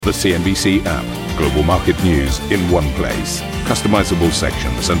The CNBC app. Global market news in one place. Customizable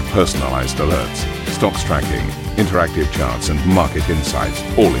sections and personalized alerts. Stocks tracking, interactive charts and market insights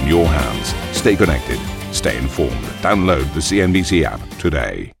all in your hands. Stay connected. Stay informed. Download the CNBC app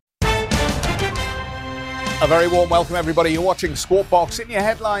today. A very warm welcome, everybody. You're watching Squawk Box. In your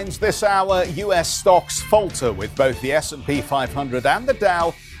headlines this hour, U.S. stocks falter with both the S&P 500 and the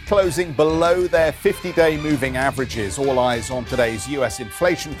Dow closing below their 50-day moving averages. All eyes on today's U.S.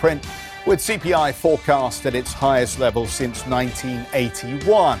 inflation print, with CPI forecast at its highest level since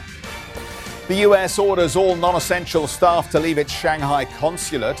 1981. The U.S. orders all non-essential staff to leave its Shanghai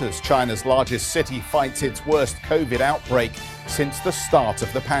consulate as China's largest city fights its worst COVID outbreak since the start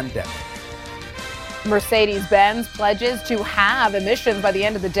of the pandemic. Mercedes-Benz pledges to halve emissions by the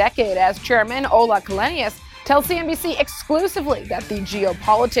end of the decade as Chairman Ola Källenius tells CNBC exclusively that the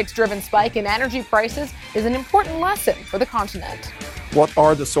geopolitics-driven spike in energy prices is an important lesson for the continent. What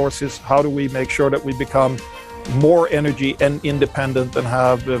are the sources? How do we make sure that we become more energy and independent and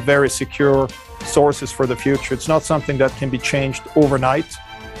have very secure sources for the future? It's not something that can be changed overnight,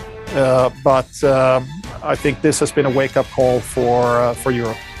 but I think this has been a wake-up call for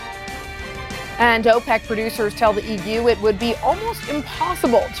Europe. And OPEC producers tell the EU it would be almost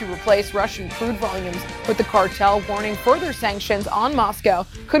impossible to replace Russian crude volumes, with the cartel warning further sanctions on Moscow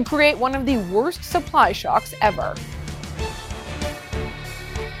could create one of the worst supply shocks ever.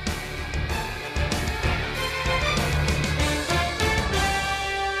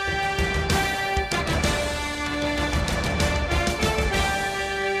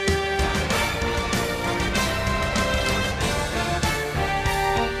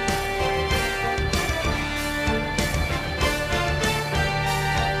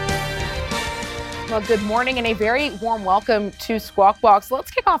 Well, good morning and a very warm welcome to Squawk Box.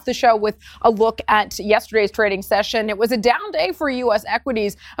 Let's kick off the show with a look at yesterday's trading session. It was a down day for U.S.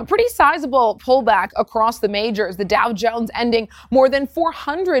 equities, a pretty sizable pullback across the majors. The Dow Jones ending more than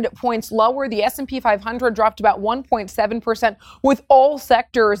 400 points lower. The S&P 500 dropped about 1.7%, with all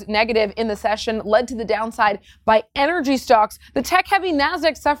sectors negative in the session, led to the downside by energy stocks. The tech-heavy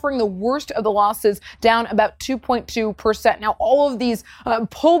Nasdaq suffering the worst of the losses, down about 2.2%. Now, all of these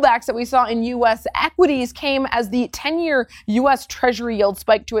pullbacks that we saw in U.S. equities came as the 10-year U.S. Treasury yield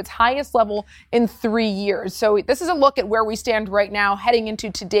spiked to its highest level in 3 years. So this is a look at where we stand right now heading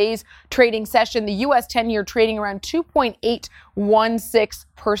into today's trading session. The U.S. 10-year trading around 2.816%.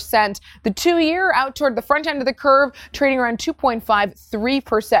 The 2-year out toward the front end of the curve, trading around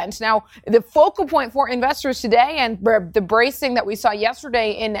 2.53%. Now, the focal point for investors today and the bracing that we saw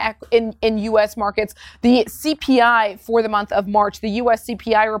yesterday in U.S. markets, the CPI for the month of March. The U.S.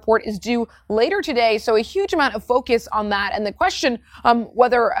 CPI report is due later today, so a huge amount of focus on that. And the question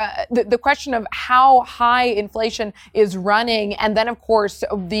the question of how high inflation is running, and then, of course,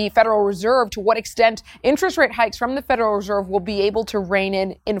 the Federal Reserve, to what extent interest rate hikes from the Federal Reserve will be able to rein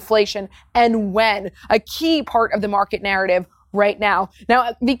in inflation, and when, a key part of the market narrative right now.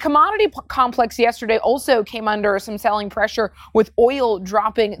 Now, the commodity complex yesterday also came under some selling pressure, with oil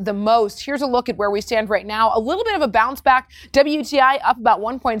dropping the most. Here's a look at where we stand right now. A little bit of a bounce back. WTI up about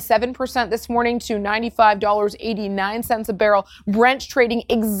 1.7% this morning to $95.89 a barrel. Brent trading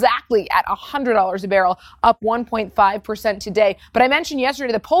exactly at $100 a barrel, up 1.5% today. But I mentioned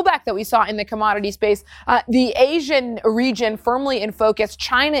yesterday the pullback that we saw in the commodity space. The Asian region firmly in focus,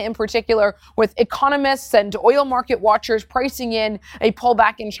 China in particular, with economists and oil market watchers pricing in a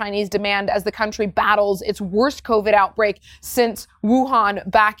pullback in Chinese demand as the country battles its worst COVID outbreak since Wuhan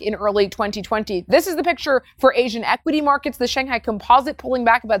back in early 2020. This is the picture for Asian equity markets. The Shanghai Composite pulling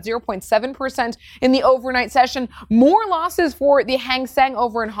back about 0.7% in the overnight session. More losses for the Hang Seng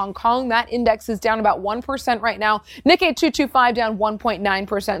over in Hong Kong. That index is down about 1% right now. Nikkei 225 down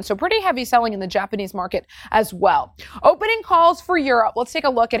 1.9%. So pretty heavy selling in the Japanese market as well. Opening calls for Europe. Let's take a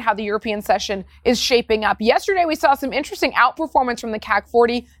look at how the European session is shaping up. Yesterday, we saw some interesting outperformance from the CAC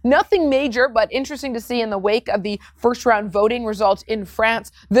 40. Nothing major, but interesting to see in the wake of the first round voting results in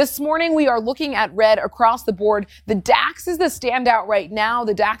France. This morning, we are looking at red across the board. The DAX is the standout right now.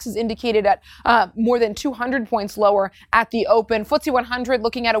 The DAX is indicated at more than 200 points lower at the open. FTSE 100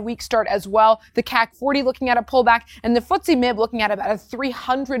 looking at a weak start as well. The CAC 40 looking at a pullback, and the FTSE MIB looking at about a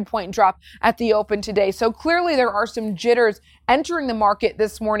 300-point drop at the open today. So clearly there are some jitters entering the market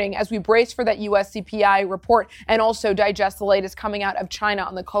this morning as we brace for that U.S. CPI report and also digest the latest coming out of China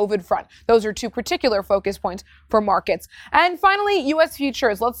on the COVID front. Those are two particular focus points for markets. And finally, U.S.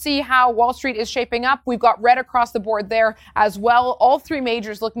 futures. Let's see how Wall Street is shaping up. We've got red across the board there as well. All three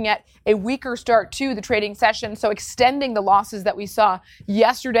majors looking at a weaker start to the trading session, so extending the losses that we saw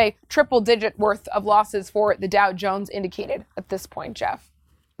yesterday. Triple-digit worth of losses for the Dow Jones indicated at this point, Jeff.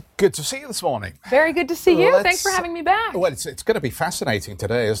 Good to see you this morning. Very good to see you. Thanks for having me back. Well, it's going to be fascinating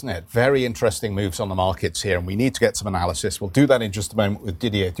today, isn't it? Very interesting moves on the markets here, and we need to get some analysis. We'll do that in just a moment with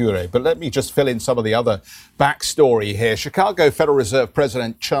Didier Dure. But let me just fill in some of the other backstory here. Chicago Federal Reserve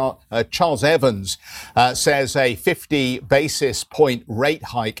President Charles Evans says a 50 basis point rate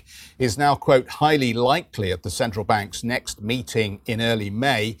hike is now, quote, highly likely at the central bank's next meeting in early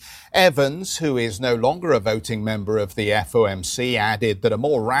May. Evans, who is no longer a voting member of the FOMC, added that a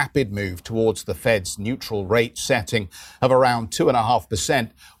more rapid move towards the Fed's neutral rate setting of around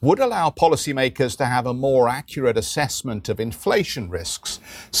 2.5% would allow policymakers to have a more accurate assessment of inflation risks.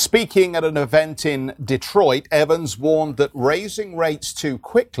 Speaking at an event in Detroit, Evans warned that raising rates too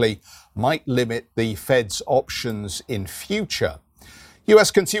quickly might limit the Fed's options in future.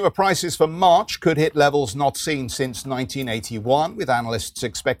 US consumer prices for March could hit levels not seen since 1981, with analysts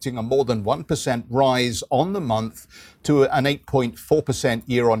expecting a more than 1% rise on the month to an 8.4%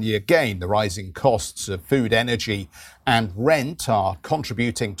 year-on-year gain. The rising costs of food, energy and rent are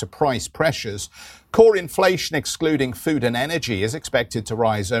contributing to price pressures. Core inflation, excluding food and energy, is expected to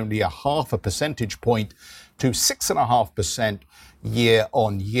rise only 0.5 percentage point to 6.5%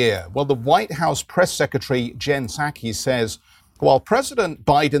 year-on-year. Well, the White House press secretary Jen Psaki says while President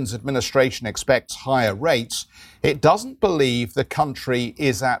Biden's administration expects higher rates, it doesn't believe the country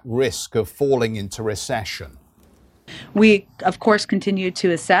is at risk of falling into recession. We, of course, continue to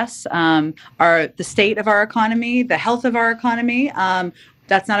assess the state of our economy, the health of our economy.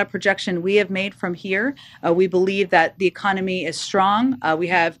 That's not a projection we have made from here. We believe that the economy is strong. We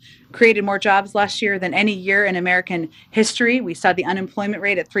have created more jobs last year than any year in American history. We saw the unemployment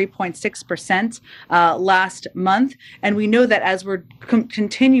rate at 3.6% last month. And we know that as we're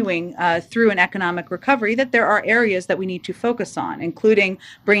continuing through an economic recovery, that there are areas that we need to focus on, including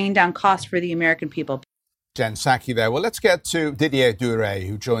bringing down costs for the American people. Jen Psaki there. Well, let's get to Didier Dure,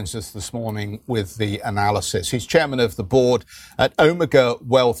 who joins us this morning with the analysis. He's chairman of the board at Omega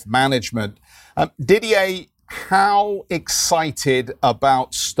Wealth Management. Didier, how excited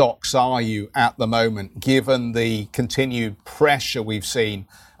about stocks are you at the moment, given the continued pressure we've seen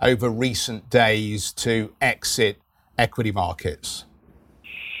over recent days to exit equity markets?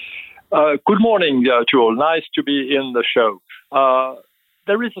 Good morning, Joel. Nice to be in the show.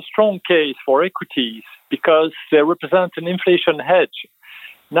 There is a strong case for equities because they represent an inflation hedge.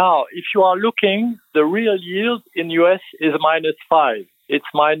 Now, if you are looking, the real yield in US is -5. It's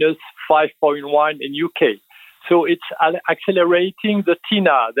 -5.1 in UK. So it's accelerating the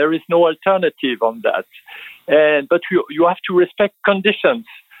TINA. There is no alternative on that. But you have to respect conditions.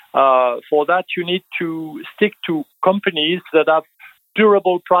 For that, you need to stick to companies that have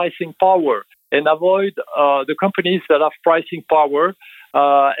durable pricing power and avoid the companies that have pricing power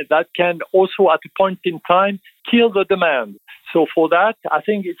that can also, at a point in time, kill the demand. So for that, I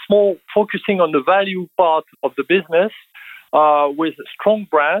think it's more focusing on the value part of the business with strong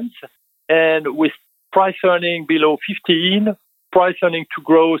brands and with price earning below 15, price earning to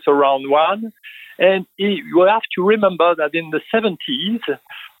growth around 1. And you have to remember that in the 70s,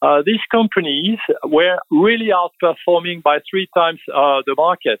 these companies were really outperforming by 3 times the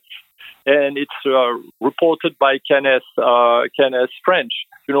market. And it's reported by Kenneth French,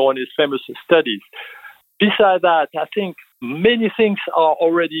 on his famous studies. Besides that, I think many things are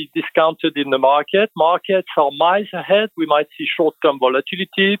already discounted in the market. Markets are miles ahead. We might see short-term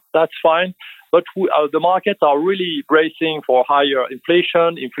volatility. That's fine. But the markets are really bracing for higher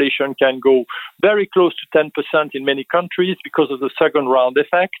inflation. Inflation can go very close to 10% in many countries because of the second round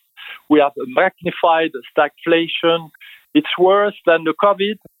effect. We have a magnified stagflation. It's worse than the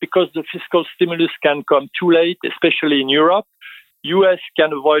COVID because the fiscal stimulus can come too late, especially in Europe. US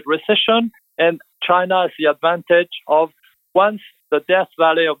can avoid recession, and China has the advantage of once the death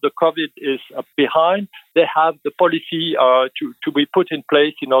valley of the COVID is behind, they have the policy to be put in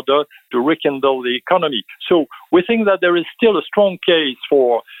place in order to rekindle the economy. So we think that there is still a strong case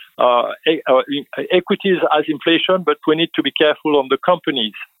for equities as inflation, but we need to be careful on the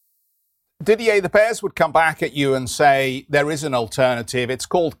companies. Didier, the bears would come back at you and say there is an alternative. It's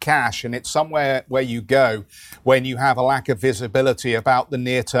called cash, and it's somewhere where you go when you have a lack of visibility about the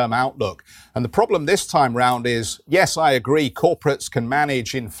near-term outlook. And the problem this time round is, yes, I agree, corporates can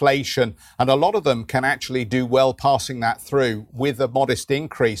manage inflation, and a lot of them can actually do well passing that through with a modest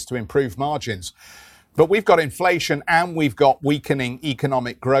increase to improve margins. But we've got inflation and we've got weakening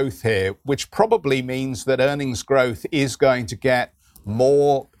economic growth here, which probably means that earnings growth is going to get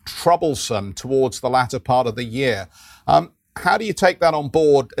more troublesome towards the latter part of the year. How do you take that on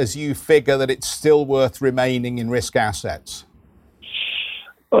board as you figure that it's still worth remaining in risk assets?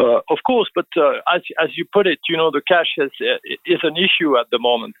 Of course, but as you put it, the cash is an issue at the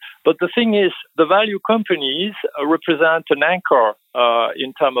moment. But the thing is, the value companies represent an anchor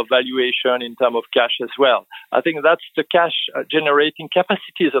in terms of valuation, in terms of cash as well. I think that's the cash generating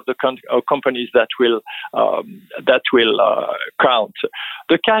capacities of the companies that will count.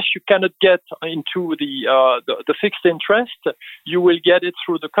 The cash you cannot get into the fixed interest. You will get it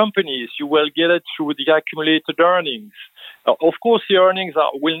through the companies. You will get it through the accumulated earnings. Of course, the earnings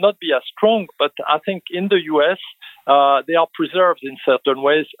will not be as strong, but I think in the U.S. They are preserved in certain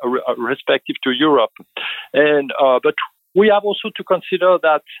ways, respective to Europe. But we have also to consider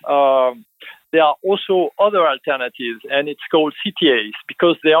that there are also other alternatives, and it's called CTAs,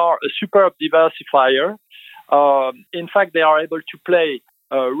 because they are a superb diversifier. In fact, they are able to play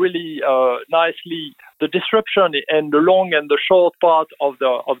really nicely the disruption and the long and the short part of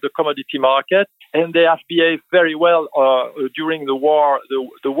the commodity market, and they have behaved very well during the war,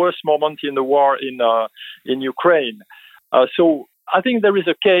 the worst moment in the war in Ukraine. So I think there is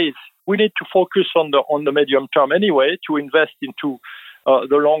a case. We need to focus on the medium term anyway to invest into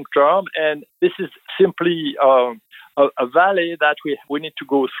the long term, and this is simply a valley that we need to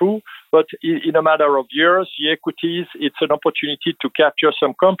go through. But in a matter of years, the equities, it's an opportunity to capture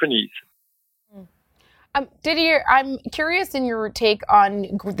some companies. Didier, I'm curious in your take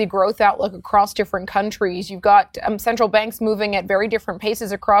on the growth outlook across different countries. You've got central banks moving at very different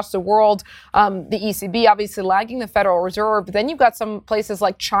paces across the world. The ECB obviously lagging the Federal Reserve. But then you've got some places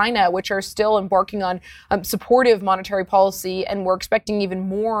like China, which are still embarking on supportive monetary policy. And we're expecting even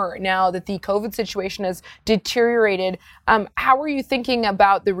more now that the COVID situation has deteriorated. How are you thinking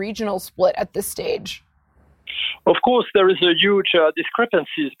about the regional split at this stage? Of course, there is a huge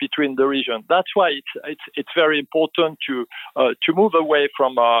discrepancies between the region. That's why it's very important to move away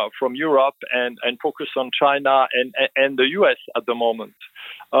from Europe and focus on China and the US at the moment.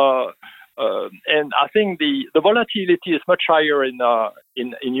 And I think the volatility is much higher in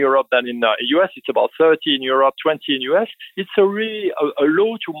Europe than in the US. It's about 30 in Europe, 20 in US. It's a really a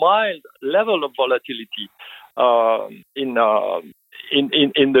low to mild level of volatility in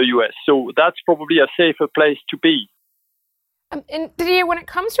the US. So that's probably a safer place to be. And Didier, when it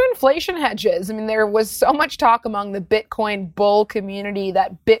comes to inflation hedges, I mean, there was so much talk among the Bitcoin bull community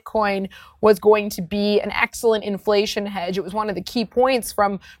that Bitcoin was going to be an excellent inflation hedge. It was one of the key points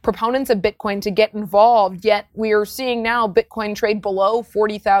from proponents of Bitcoin to get involved. Yet we are seeing now Bitcoin trade below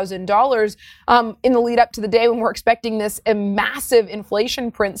 $40,000 in the lead up to the day when we're expecting this massive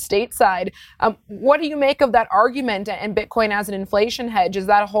inflation print stateside. What do you make of that argument and Bitcoin as an inflation hedge? Is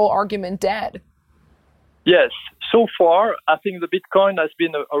that whole argument dead? Yes. So far, I think the Bitcoin has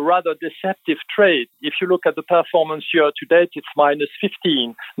been a rather deceptive trade. If you look at the performance year to date, it's minus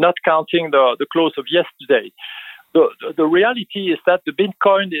 15, not counting the close of yesterday. The reality is that the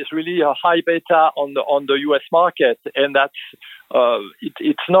Bitcoin is really a high beta on the US market, and that's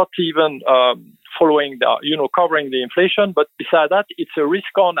it's not even following covering the inflation. But beside that, it's a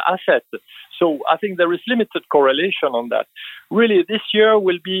risk-on asset. So I think there is limited correlation on that. Really, this year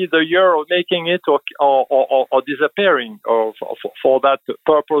will be the year of making it or disappearing for that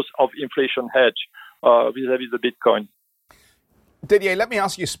purpose of inflation hedge vis-a-vis the Bitcoin. Didier, let me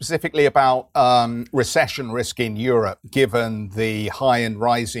ask you specifically about recession risk in Europe, given the high and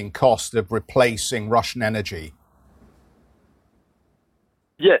rising cost of replacing Russian energy.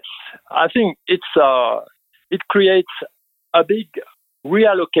 Yes, I think it creates a big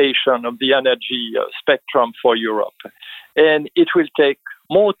reallocation of the energy spectrum for Europe, and it will take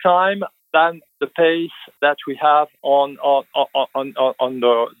more time than the pace that we have on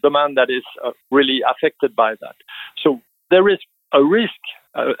the demand that is really affected by that. So there is a risk,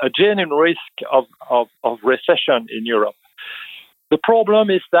 a genuine risk of recession in Europe. The problem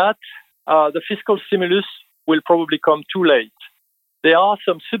is that the fiscal stimulus will probably come too late. There are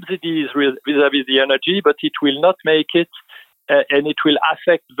some subsidies vis-a-vis the energy, but it will not make it, and it will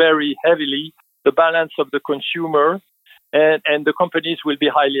affect very heavily the balance of the consumer, and the companies will be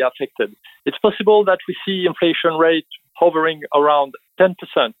highly affected. It's possible that we see inflation rate hovering around 10%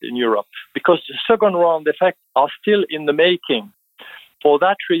 in Europe, because the second round effects are still in the making. For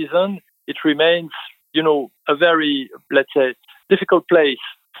that reason, it remains, a very, let's say, difficult place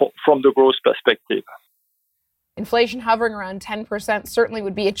from the growth perspective. Inflation hovering around 10% certainly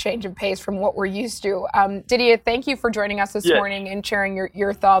would be a change of pace from what we're used to. Didier, thank you for joining us this morning and sharing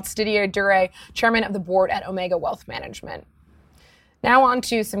your thoughts. Didier Duret, chairman of the board at Omega Wealth Management. Now on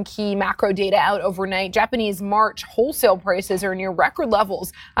to some key macro data out overnight. Japanese March wholesale prices are near record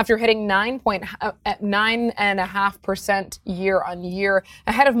levels after hitting 9.5% year on year,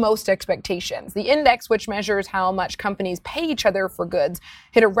 ahead of most expectations. The index, which measures how much companies pay each other for goods,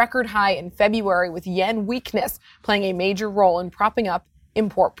 hit a record high in February, with yen weakness playing a major role in propping up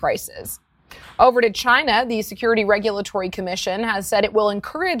import prices. Over to China, the Security Regulatory Commission has said it will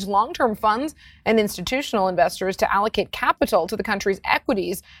encourage long-term funds and institutional investors to allocate capital to the country's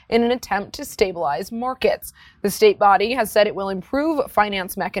equities in an attempt to stabilize markets. The state body has said it will improve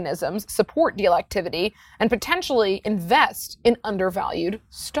finance mechanisms, support deal activity, and potentially invest in undervalued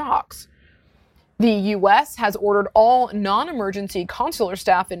stocks. The U.S. has ordered all non-emergency consular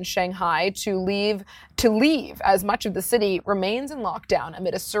staff in Shanghai to leave as much of the city remains in lockdown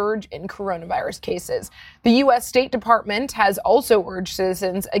amid a surge in coronavirus cases. The U.S. State Department has also urged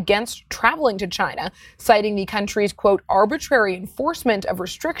citizens against traveling to China, citing the country's, quote, arbitrary enforcement of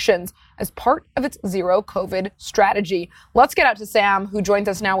restrictions as part of its zero COVID strategy. Let's get out to Sam, who joins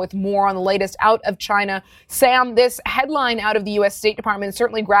us now with more on the latest out of China. Sam, this headline out of the U.S. State Department is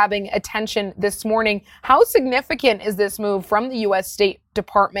certainly grabbing attention this morning. How significant is this move from the U.S. State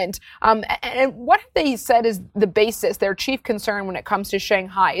Department? And what have they said is the basis, their chief concern when it comes to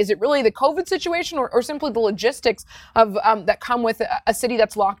Shanghai? Is it really the COVID situation or simply the logistics of that come with a city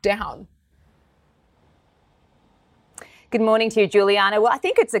that's locked down? Good morning to you, Juliana. Well, I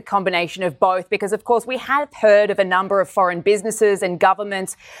think it's a combination of both because, of course, we have heard of a number of foreign businesses and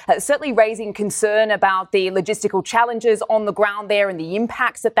governments certainly raising concern about the logistical challenges on the ground there and the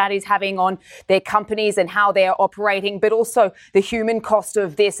impacts that is having on their companies and how they're operating, but also the human cost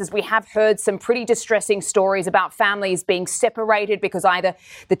of this, as we have heard some pretty distressing stories about families being separated because either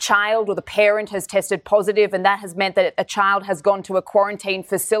the child or the parent has tested positive, and that has meant that a child has gone to a quarantine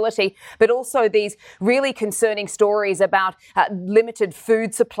facility, but also these really concerning stories about limited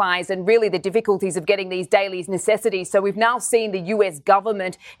food supplies and really the difficulties of getting these daily necessities. So we've now seen the US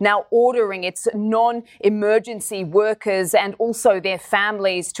government now ordering its non-emergency workers and also their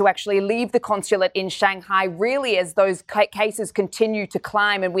families to actually leave the consulate in Shanghai, really as those cases continue to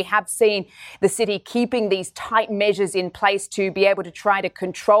climb. And we have seen the city keeping these tight measures in place to be able to try to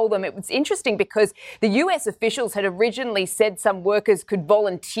control them. It was interesting because the US officials had originally said some workers could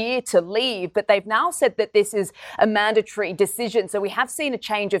volunteer to leave, but they've now said that this is a mandatory decision. So we have seen a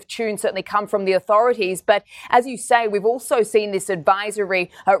change of tune certainly come from the authorities. But as you say, we've also seen this advisory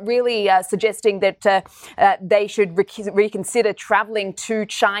really suggesting that they should reconsider traveling to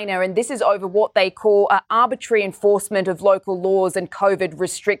China. And this is over what they call arbitrary enforcement of local laws and COVID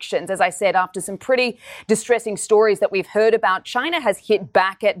restrictions. As I said, after some pretty distressing stories that we've heard about, China has hit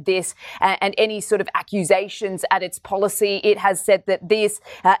back at this and any sort of accusations at its policy. It has said that this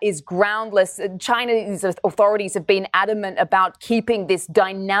is groundless. China's authorities have been adamant about keeping this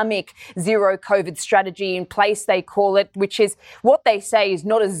dynamic zero COVID strategy in place, they call it, which is what they say is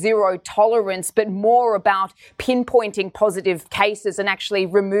not a zero tolerance, but more about pinpointing positive cases and actually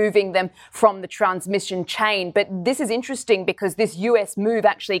removing them from the transmission chain. But this is interesting because this US move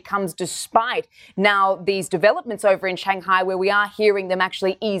actually comes despite now these developments over in Shanghai, where we are hearing them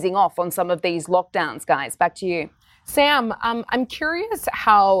actually easing off on some of these lockdowns. Guys, back to you. Sam, I'm curious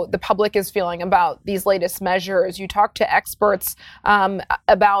how the public is feeling about these latest measures. You talk to experts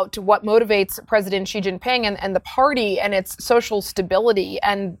about what motivates President Xi Jinping and the party and its social stability,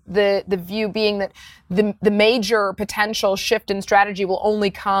 and the view being that the major potential shift in strategy will only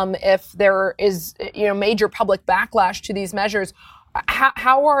come if there is major public backlash to these measures.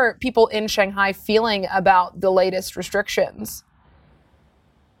 How are people in Shanghai feeling about the latest restrictions?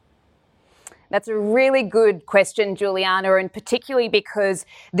 That's a really good question, Juliana, and particularly because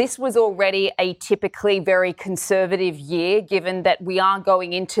this was already a typically very conservative year, given that we are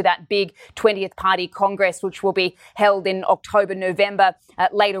going into that big 20th Party Congress, which will be held in October, November,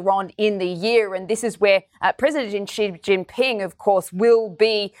 later on in the year. And this is where President Xi Jinping, of course, will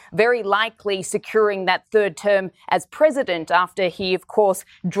be very likely securing that third term as president after he, of course,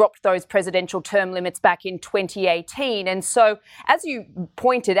 dropped those presidential term limits back in 2018. And so, as you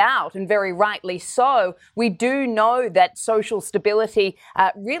pointed out, and very rightly so, we do know that social stability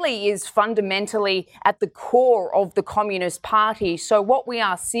really is fundamentally at the core of the Communist Party. So what we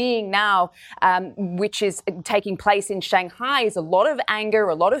are seeing now, which is taking place in Shanghai, is a lot of anger,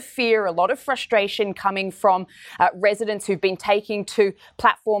 a lot of fear, a lot of frustration coming from residents who've been taking to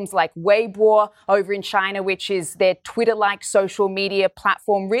platforms like Weibo over in China, which is their Twitter-like social media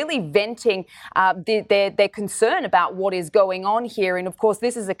platform, really venting their concern about what is going on here. And of course,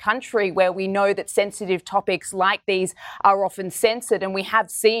 this is a country where we know that sensitive topics like these are often censored, and we have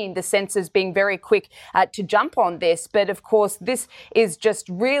seen the censors being very quick to jump on this. But of course, this is just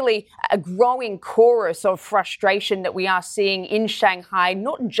really a growing chorus of frustration that we are seeing in Shanghai,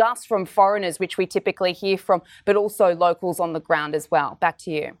 not just from foreigners, which we typically hear from, but also locals on the ground as well. Back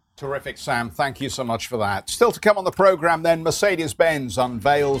to you. Terrific, Sam. Thank you so much for that. Still to come on the programme then, Mercedes-Benz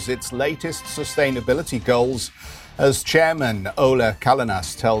unveils its latest sustainability goals as Chairman Ola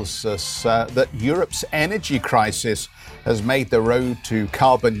Kalinas tells us that Europe's energy crisis has made the road to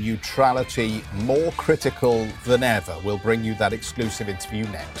carbon neutrality more critical than ever. We'll bring you that exclusive interview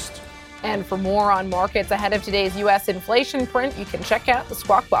next. And for more on markets ahead of today's U.S. inflation print, you can check out the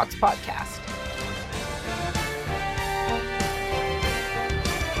Squawk Box podcast.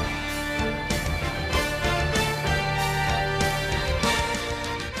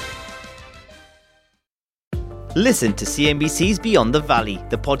 Listen to CNBC's Beyond the Valley,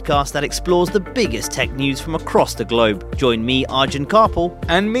 the podcast that explores the biggest tech news from across the globe. Join me, Arjun Karpal.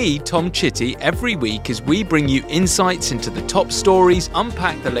 And me, Tom Chitty, every week as we bring you insights into the top stories,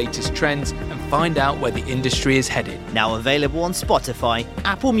 unpack the latest trends, and find out where the industry is headed. Now available on Spotify,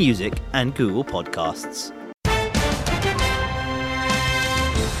 Apple Music, and Google Podcasts.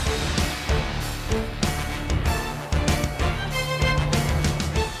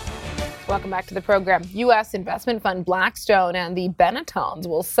 Welcome back to the program. U.S. investment fund Blackstone and the Benettons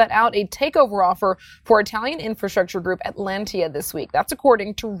will set out a takeover offer for Italian infrastructure group Atlantia this week. That's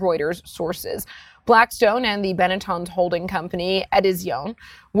according to Reuters sources. Blackstone and the Benettons holding company Edizione,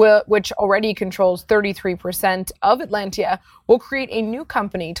 which already controls 33% of Atlantia, will create a new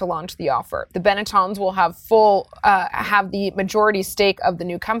company to launch the offer. The Benettons will have the majority stake of the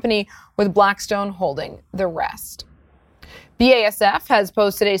new company, with Blackstone holding the rest. BASF has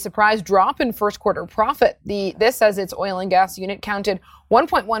posted a surprise drop in first quarter profit. This as its oil and gas unit counted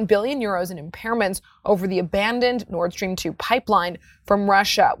 1.1 billion euros in impairments over the abandoned Nord Stream 2 pipeline from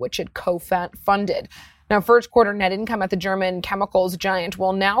Russia, which it co-funded. Now, first quarter net income at the German chemicals giant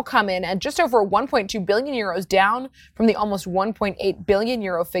will now come in at just over 1.2 billion euros, down from the almost 1.8 billion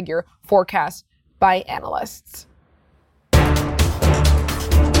euro figure forecast by analysts.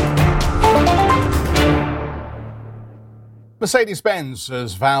 Mercedes-Benz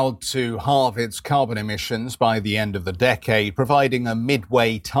has vowed to halve its carbon emissions by the end of the decade, providing a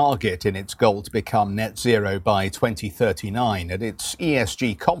midway target in its goal to become net zero by 2039. At its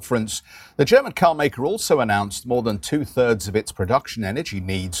ESG conference, the German carmaker also announced more than two-thirds of its production energy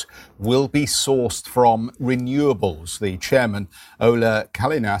needs will be sourced from renewables. The chairman, Ola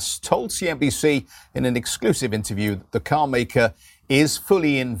Kalinas, told CNBC in an exclusive interview that the carmaker is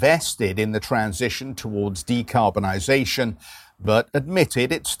fully invested in the transition towards decarbonisation, but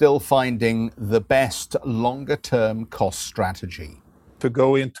admitted it's still finding the best longer-term cost strategy. To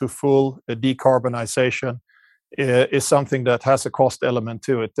go into full decarbonisation is something that has a cost element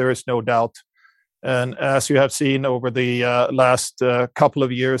to it. There is no doubt. And as you have seen over the last couple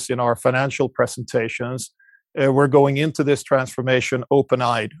of years in our financial presentations, we're going into this transformation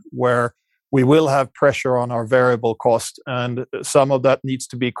open-eyed, where we will have pressure on our variable cost, and some of that needs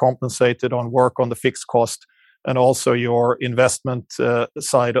to be compensated on work on the fixed cost and also your investment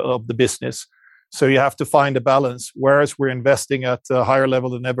side of the business. So you have to find a balance. Whereas we're investing at a higher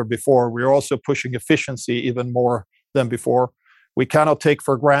level than ever before, we're also pushing efficiency even more than before. We cannot take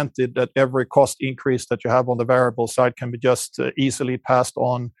for granted that every cost increase that you have on the variable side can be just easily passed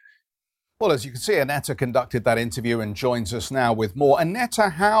on. Well, as you can see, Annetta conducted that interview and joins us now with more. Annetta,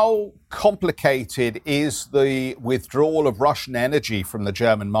 how complicated is the withdrawal of Russian energy from the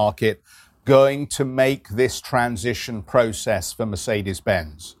German market going to make this transition process for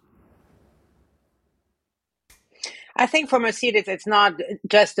Mercedes-Benz? I think for Mercedes, it's not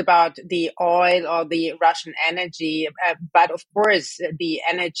just about the oil or the Russian energy, but of course, the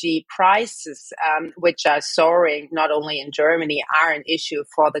energy prices, which are soaring not only in Germany, are an issue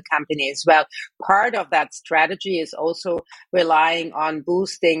for the company as well. Part of that strategy is also relying on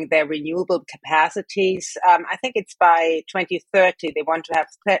boosting their renewable capacities. I think it's by 2030, they want to have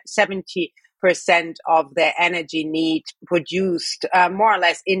 70% of their energy need produced more or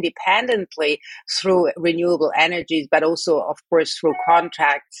less independently through renewable energies, but also, of course, through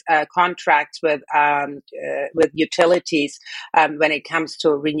contracts with utilities when it comes to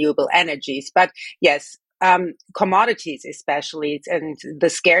renewable energies. But yes, commodities, especially, and the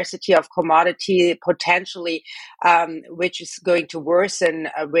scarcity of commodity potentially, which is going to worsen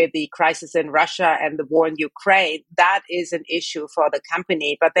with the crisis in Russia and the war in Ukraine. That is an issue for the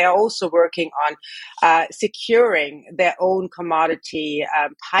company, but they're also working on securing their own commodity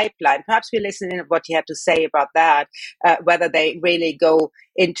pipeline. Perhaps we listen in to what you have to say about that, whether they really go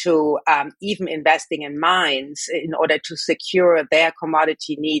into even investing in mines in order to secure their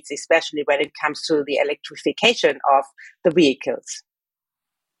commodity needs, especially when it comes to the electrification of the vehicles.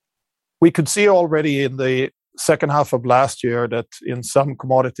 We could see already in the second half of last year that in some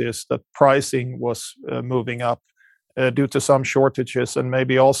commodities that pricing was moving up due to some shortages, and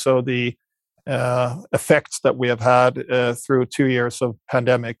maybe also the effects that we have had through 2 years of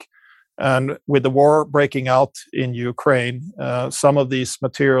pandemic. And with the war breaking out in Ukraine, some of these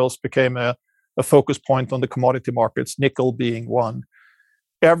materials became a focus point on the commodity markets, nickel being one.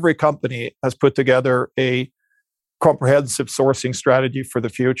 Every company has put together a comprehensive sourcing strategy for the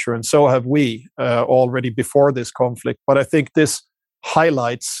future, and so have we already before this conflict. But I think this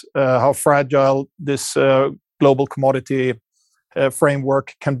highlights how fragile this global commodity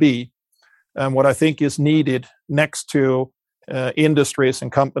framework can be. And what I think is needed next to industries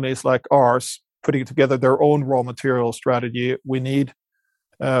and companies like ours putting together their own raw material strategy, we need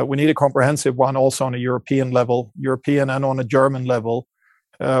a comprehensive one also on a European level, European and on a German level,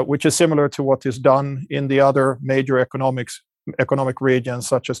 which is similar to what is done in the other major economic regions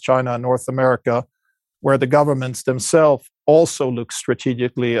such as China and North America, where the governments themselves also look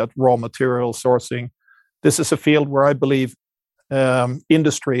strategically at raw material sourcing. This is a field where I believe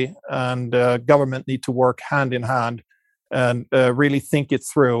industry and government need to work hand in hand and really think it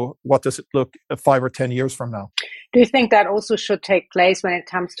through. What does it look 5 or 10 years from now? Do you think that also should take place when it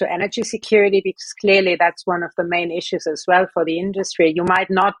comes to energy security? Because clearly that's one of the main issues as well for the industry. You might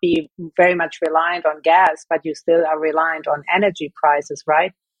not be very much reliant on gas, but you still are reliant on energy prices,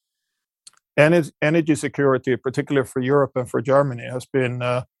 right? Energy security, particularly for Europe and for Germany, has been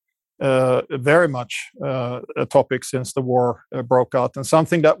very much a topic since the war broke out, and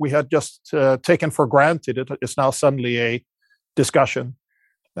something that we had just taken for granted. It is now suddenly a discussion.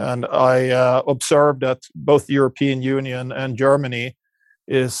 And I observed that both the European Union and Germany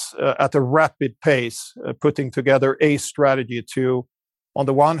is at a rapid pace putting together a strategy to, on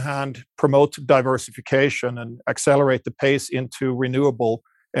the one hand, promote diversification and accelerate the pace into renewable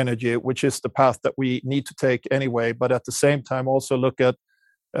energy, which is the path that we need to take anyway, but at the same time also look at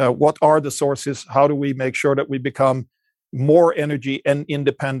what are the sources, how do we make sure that we become more energy and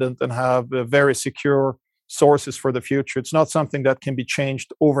independent and have very secure sources for the future. It's not something that can be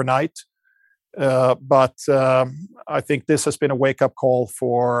changed overnight, but I think this has been a wake-up call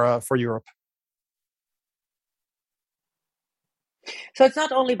for Europe. So it's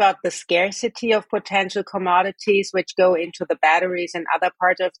not only about the scarcity of potential commodities which go into the batteries and other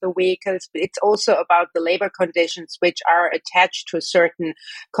parts of the vehicles, but it's also about the labor conditions which are attached to certain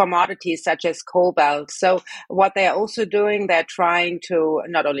commodities such as cobalt. So what they're also doing, they're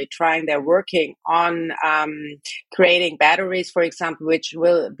working on creating batteries, for example, which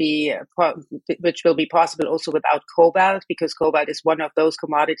will be possible also without cobalt, because cobalt is one of those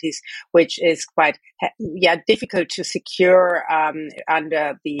commodities which is quite difficult to secure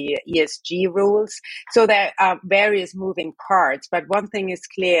under the ESG rules. So there are various moving parts, but one thing is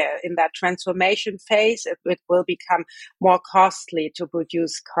clear: in that transformation phase, it will become more costly to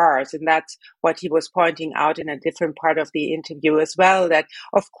produce cars. And that's what he was pointing out in a different part of the interview as well, that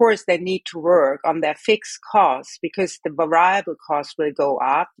of course they need to work on their fixed costs, because the variable costs will go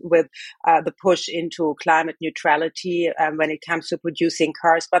up with the push into climate neutrality when it comes to producing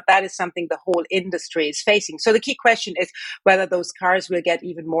cars. But that is something the whole industry is facing. So the key question is whether those cars will get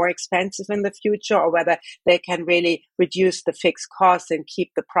even more expensive in the future, or whether they can really reduce the fixed costs and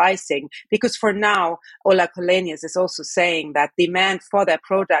keep the pricing. Because for now, Ola Källenius is also saying that demand for their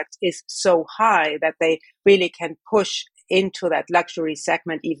products is so high that they really can push into that luxury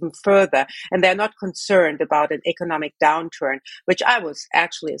segment even further. And they're not concerned about an economic downturn, which I was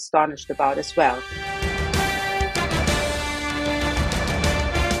actually astonished about as well.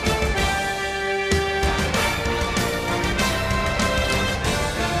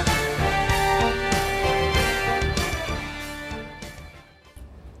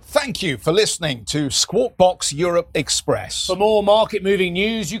 Thank you for listening to Squawk Box Europe Express. For more market-moving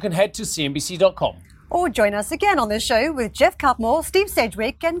news, you can head to CNBC.com. Or join us again on the show with Jeff Cutmore, Steve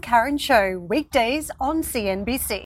Sedgwick and Karen Cho, weekdays on CNBC.